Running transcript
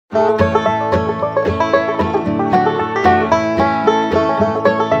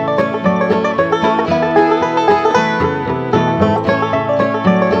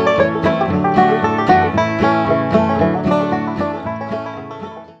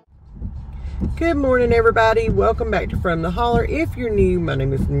Good morning, everybody. Welcome back to From the Holler. If you're new, my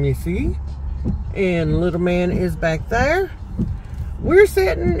name is Missy, and little man is back there. We're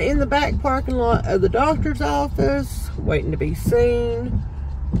sitting in the back parking lot of the doctor's office, waiting to be seen.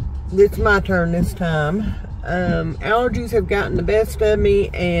 It's my turn this time. Allergies have gotten the best of me,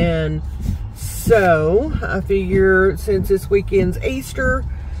 and so I figure since this weekend's Easter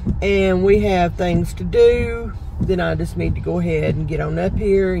and we have things to do, then I just need to go ahead and get on up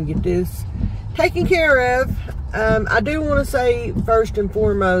here and get this taken care of. I do want to say first and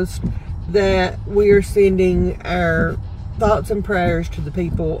foremost that we are sending our thoughts and prayers to the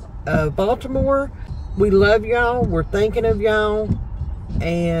people of Baltimore. We love y'all, we're thinking of y'all,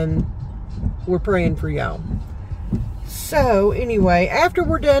 and we're praying for y'all. So anyway, after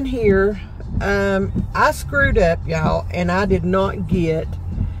we're done here, I screwed up, y'all, and I did not get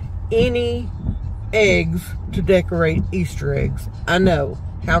any eggs to decorate Easter eggs. I know,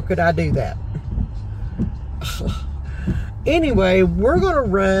 how could I do that? Anyway, we're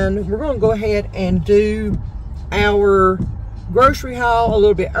gonna go ahead and do our grocery haul a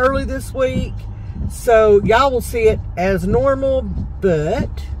little bit early this week, so y'all will see it as normal, but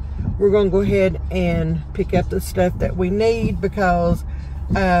we're gonna go ahead and pick up the stuff that we need because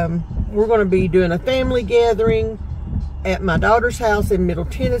we're gonna be doing a family gathering at my daughter's house in Middle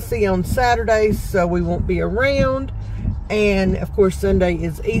Tennessee on Saturday, so we won't be around. And of course Sunday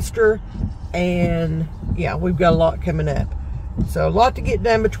is Easter, and yeah, we've got a lot coming up, so a lot to get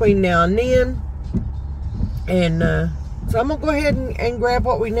done between now and then. And so I'm gonna go ahead and grab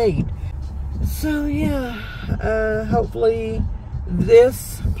what we need. So yeah, hopefully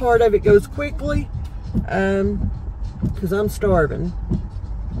this part of it goes quickly, because I'm starving.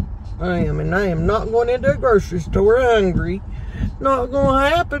 I am not going into a grocery store hungry. Not gonna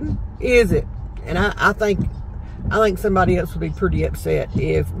happen, is it? And I think somebody else would be pretty upset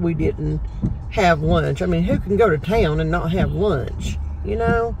if we didn't have lunch. I mean, who can go to town and not have lunch, you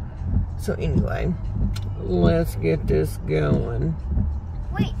know? So anyway, let's get this going.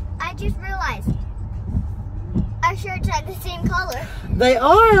 Wait, I just realized our shirts are the same color. They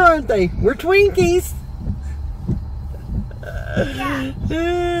are, aren't they? We're Twinkies.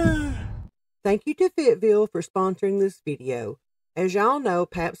 Yeah. Thank you to Fitville for sponsoring this video. As y'all know,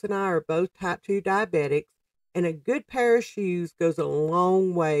 Paps and I are both type 2 diabetics, and a good pair of shoes goes a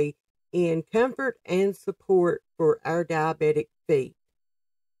long way in comfort and support for our diabetic feet.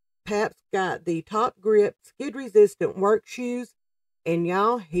 Paps got the top grip, skid resistant work shoes, and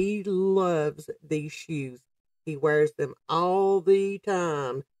y'all, he loves these shoes. He wears them all the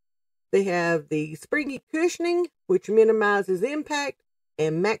time. They have the springy cushioning, which minimizes impact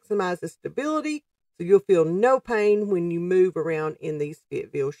and maximizes stability, so you'll feel no pain when you move around in these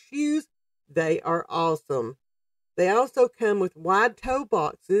Fitville shoes. They are awesome. They also come with wide toe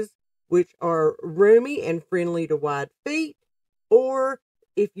boxes, which are roomy and friendly to wide feet, or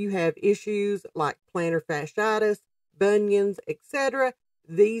if you have issues like plantar fasciitis, bunions, etc.,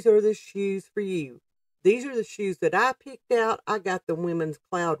 these are the shoes for you. These are the shoes that I picked out. I got the women's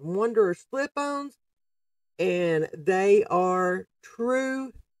Cloud Wanderer slip-ons, and they are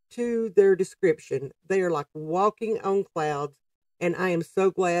true to their description. They are like walking on clouds, and I am so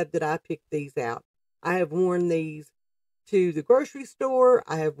glad that I picked these out. I have worn these to the grocery store.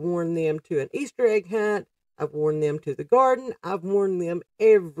 I have worn them to an Easter egg hunt. I've worn them to the garden. I've worn them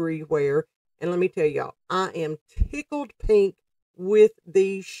everywhere. And let me tell y'all, I am tickled pink with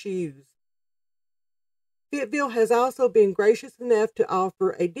these shoes. Fitville has also been gracious enough to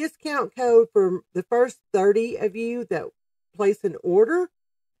offer a discount code for the first 30 of you that place an order.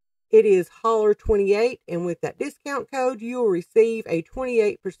 It is Holler28, and with that discount code, you will receive a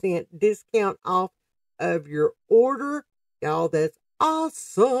 28% discount off of your order. Y'all, that's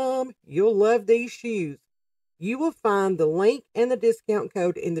awesome. You'll love these shoes. You will find the link and the discount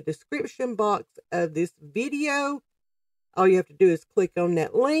code in the description box of this video. All you have to do is click on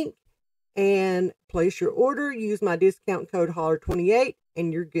that link and place your order. Use my discount code Holler28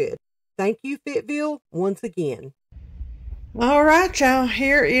 and you're good. Thank you, Fitville, once again. All right, y'all.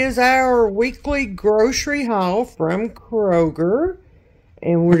 Here is our weekly grocery haul from Kroger.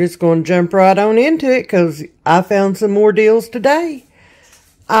 And we're just going to jump right on into it because I found some more deals today.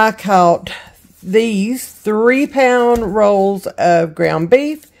 I caught these 3-pound rolls of ground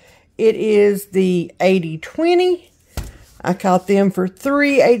beef. It is the 80/20. I caught them for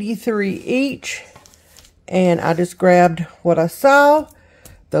 $3.83 each. And I just grabbed what I saw.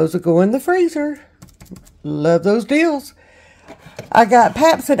 Those will go in the freezer. Love those deals. I got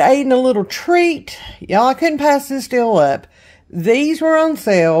Paps and Aiden a little treat. Y'all, I couldn't pass this deal up. These were on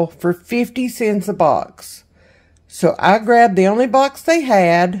sale for 50 cents a box. So I grabbed the only box they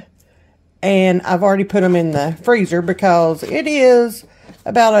had. And I've already put them in the freezer because it is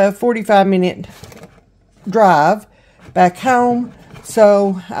about a 45-minute drive back home.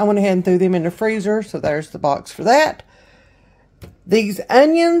 So I went ahead and threw them in the freezer. So there's the box for that. These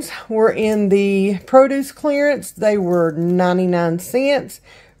onions were in the produce clearance. They were 99 cents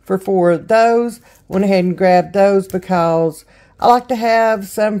for 4 of those. Went ahead and grabbed those because I like to have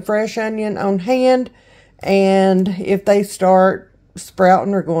some fresh onion on hand. And if they start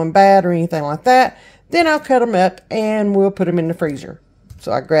sprouting or going bad or anything like that, then I'll cut them up and we'll put them in the freezer.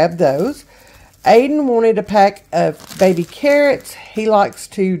 So I grabbed those. Aiden wanted a pack of baby carrots. He likes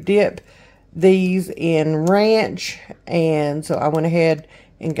to dip these in ranch, and so I went ahead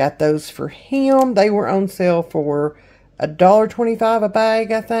and got those for him. They were on sale for $1.25 a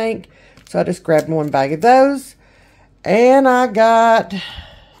bag, I think. So I just grabbed 1 bag of those. And I got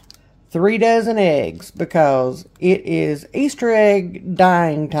 3 dozen eggs because it is Easter egg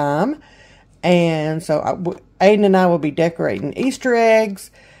dyeing time. And so Aiden and I will be decorating Easter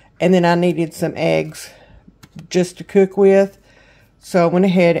eggs. And then I needed some eggs just to cook with. So I went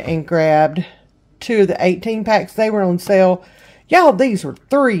ahead and grabbed 2 of the 18 packs. They were on sale. Y'all, these were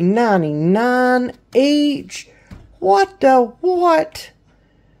 $3.99 each. What the what?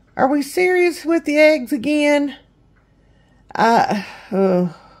 Are we serious with the eggs again? Yeah.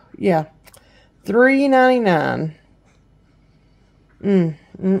 $3.99.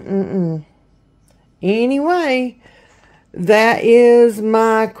 Anyway, that is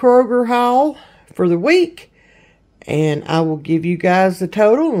my Kroger haul for the week. And I will give you guys the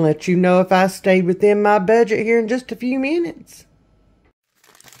total and let you know if I stayed within my budget here in just a few minutes.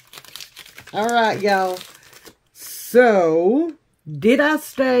 Alright, y'all. So, did I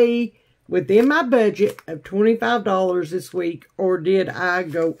stay within my budget of $25 this week, or did I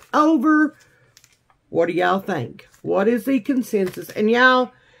go over? What do y'all think? What is the consensus? And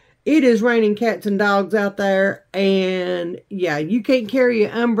y'all, it is raining cats and dogs out there, and yeah, you can't carry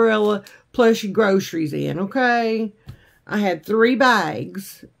an umbrella plus your groceries in, okay? I had 3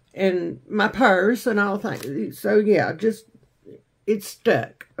 bags and my purse and all things. So yeah, just, it's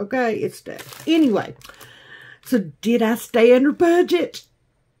stuck, okay? It's stuck. Anyway, so did I stay under budget?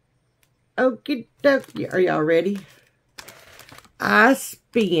 Okie dokie. Are y'all ready? I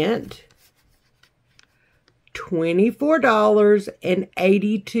spent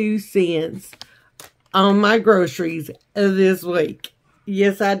 $24.82 on my groceries this week.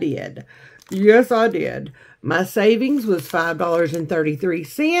 Yes, I did. Yes, I did. My savings was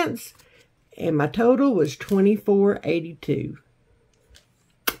 $5.33, and my total was $24.82.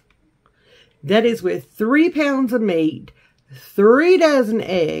 That is with 3 pounds of meat, 3 dozen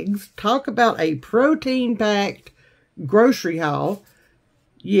eggs. Talk about a protein-packed grocery haul.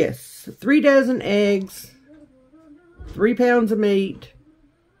 Yes, 3 dozen eggs, 3 pounds of meat.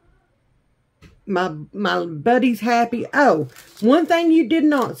 My buddy's happy. Oh, one thing you did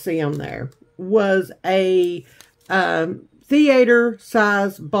not see on there was a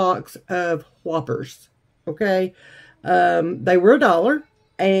theater-size box of Whoppers. Okay? They were $1,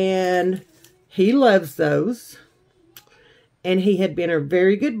 and he loves those. And he had been a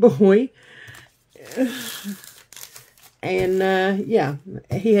very good boy. And, yeah,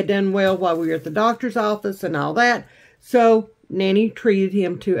 he had done well while we were at the doctor's office and all that. So, Nanny treated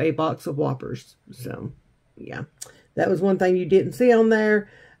him to a box of Whoppers. So, yeah. That was one thing you didn't see on there.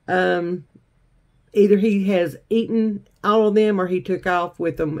 Either he has eaten all of them or he took off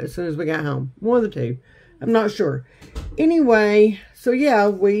with them as soon as we got home. One of the two. I'm not sure. Anyway, so yeah,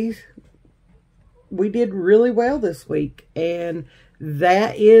 we did really well this week. And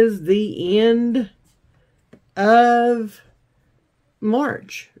that is the end of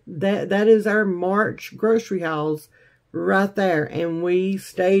March. That is our March grocery hauls right there. And we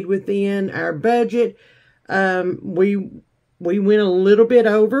stayed within our budget. We went a little bit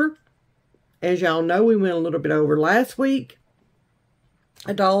over. As y'all know, we went a little bit over last week.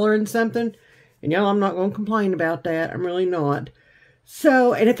 $1 and something. And y'all, I'm not going to complain about that. I'm really not.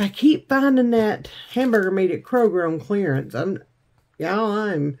 So, and if I keep finding that hamburger meat at Kroger on clearance, I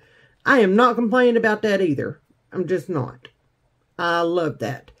am not complaining about that either. I'm just not. I love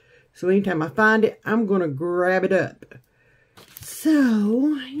that. So anytime I find it, I'm going to grab it up.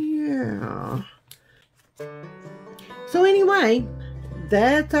 So, yeah. So anyway,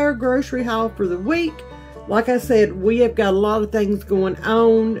 that's our grocery haul for the week. Like I said, we have got a lot of things going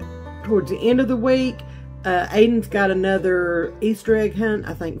on towards the end of the week. Aiden's got another Easter egg hunt,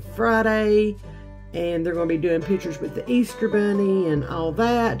 I think Friday. And they're going to be doing pictures with the Easter Bunny and all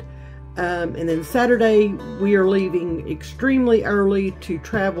that. And then Saturday, we are leaving extremely early to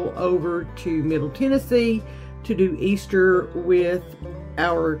travel over to Middle Tennessee to do Easter with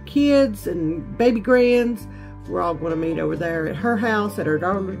our kids and baby grands. We're all going to meet over there at her house, at her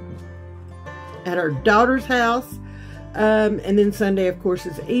daughter's house. And then Sunday, of course,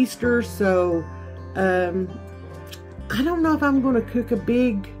 is Easter. So I don't know if I'm going to cook a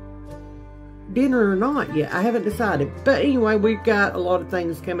big dinner or not yet. I haven't decided. But anyway, we've got a lot of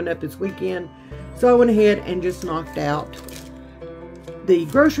things coming up this weekend. So I went ahead and just knocked out the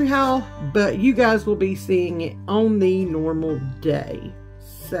grocery haul. But you guys will be seeing it on the normal day.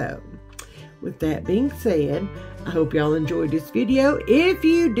 So with that being said, I hope y'all enjoyed this video. If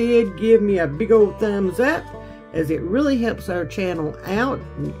you did, give me a big old thumbs up, as it really helps our channel out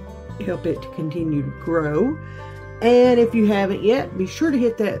and help it to continue to grow. And if you haven't yet, be sure to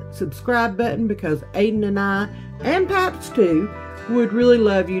hit that subscribe button, because Aiden and I, and Paps too, would really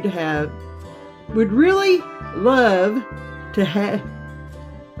love to have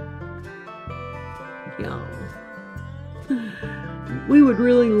y'all. We would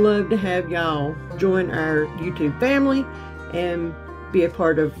really love to have y'all join our YouTube family and be a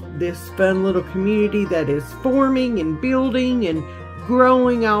part of this fun little community that is forming and building and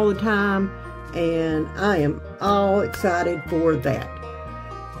growing all the time. And I am all excited for that.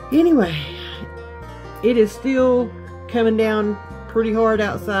 Anyway, it is still coming down pretty hard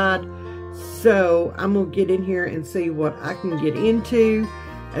outside. So I'm going to get in here and see what I can get into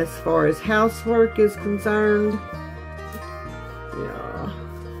as far as housework is concerned. Yeah.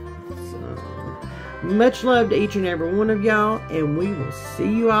 So, much love to each and every one of y'all. And we will see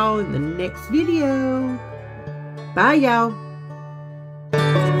you all in the next video. Bye, y'all.